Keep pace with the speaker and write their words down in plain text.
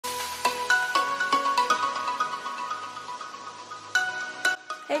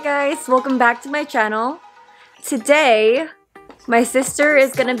Hey guys, welcome back to my channel. Today, my sister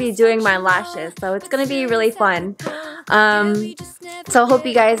is gonna be doing my lashes, so it's gonna be really fun. So I hope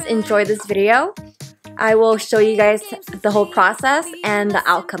you guys enjoy this video. I will show you guys the whole process and the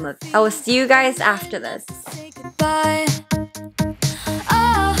outcome of it. I will see you guys after this.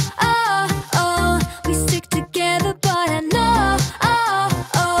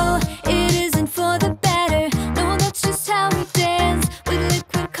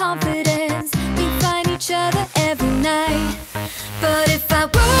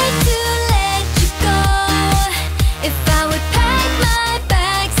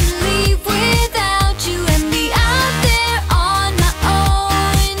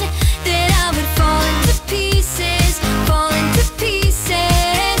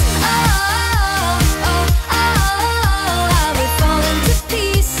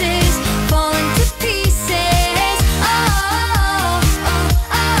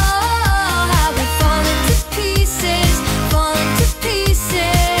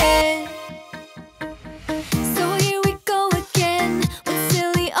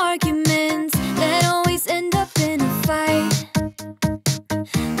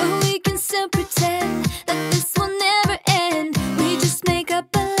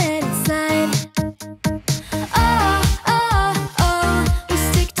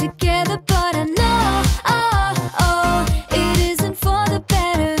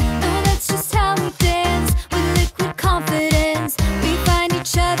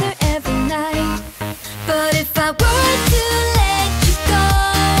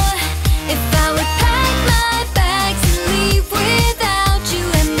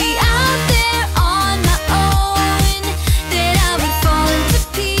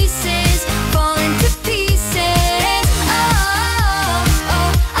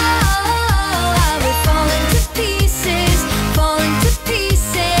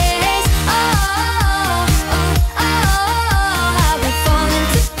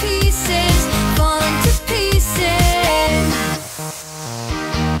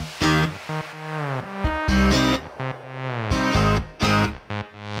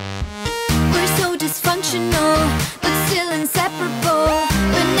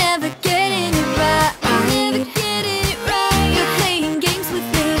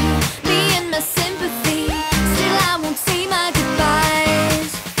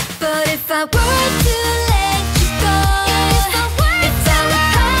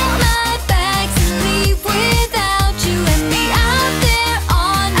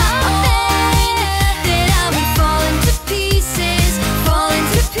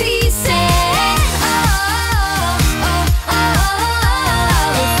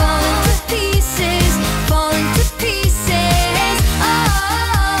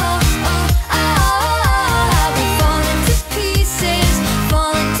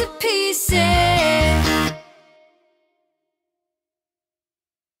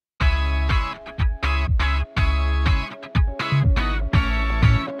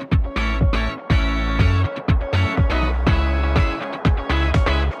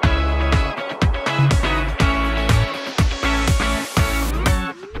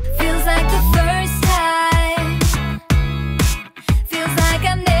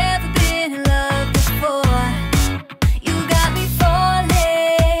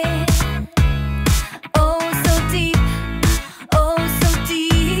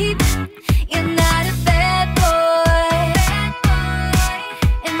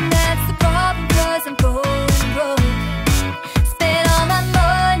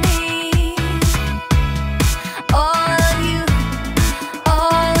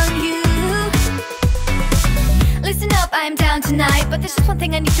 But there's just one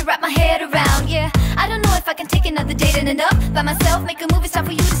thing I need to wrap my head around. Yeah, I don't know if I can take another date and enough by myself. Make a move, it's time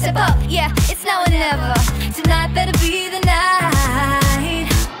for you to step up. Yeah, it's now or never. Tonight better be the night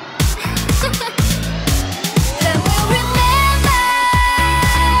that we'll remember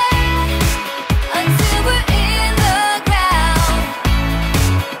until we're in the ground.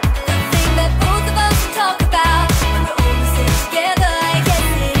 The thing that both of us will talk about when we're almost in together. I guess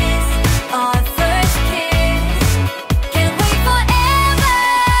it is our first kiss. Can't wait forever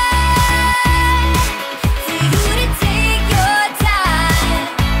for you to take your time.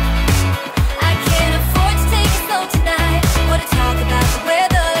 I can't afford to take it slow tonight.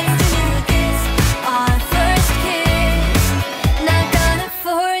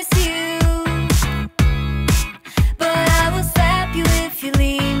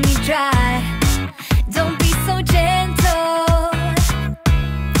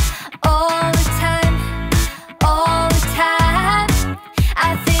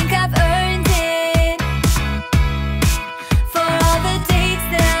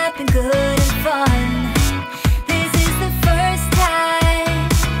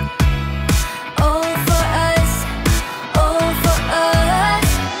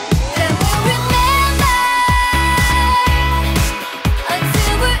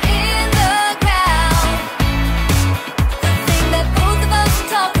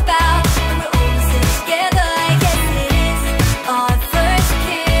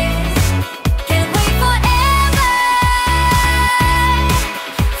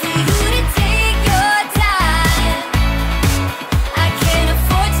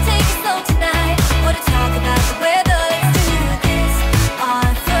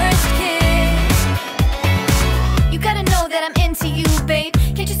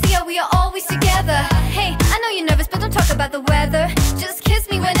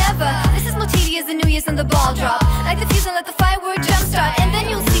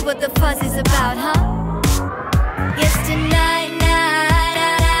 what the fuss is about, huh? Yes, tonight,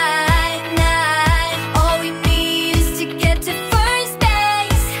 all we need is to get to first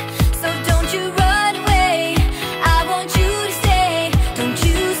base. So don't you run away, I want you to stay. Don't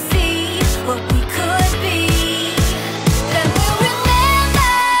you see what we could be? Then we'll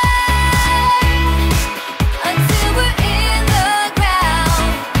remember until we're in the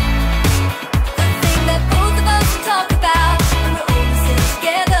ground. The thing that both of us will talk about when we're all sitting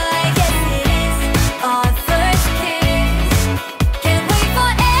together. I guess it is our first kiss. Can't wait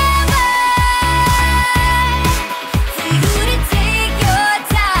forever for you to take your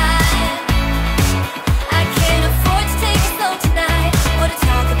time. I can't afford to take it slow tonight or to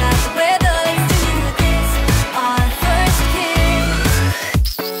talk about the weather. Let's do this, our first kiss.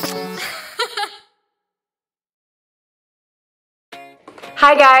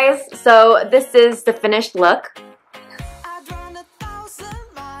 Hi guys, so this is the finished look. I'd run 1,000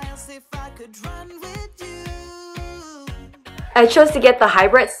 miles if I could run with you. I chose to get the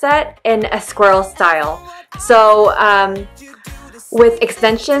hybrid set in a squirrel style. So with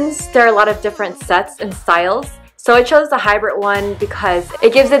extensions, there are a lot of different sets and styles. So I chose the hybrid one because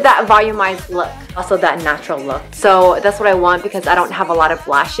it gives it that volumized look, also that natural look. So that's what I want because I don't have a lot of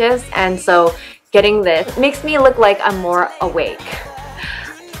lashes, and so getting this makes me look like I'm more awake.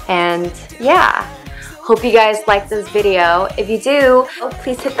 And yeah, hope you guys like this video. If you do,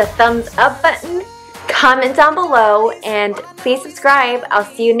 please hit the thumbs up button, comment down below, and please subscribe. I'll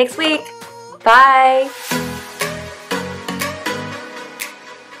see you next week. Bye!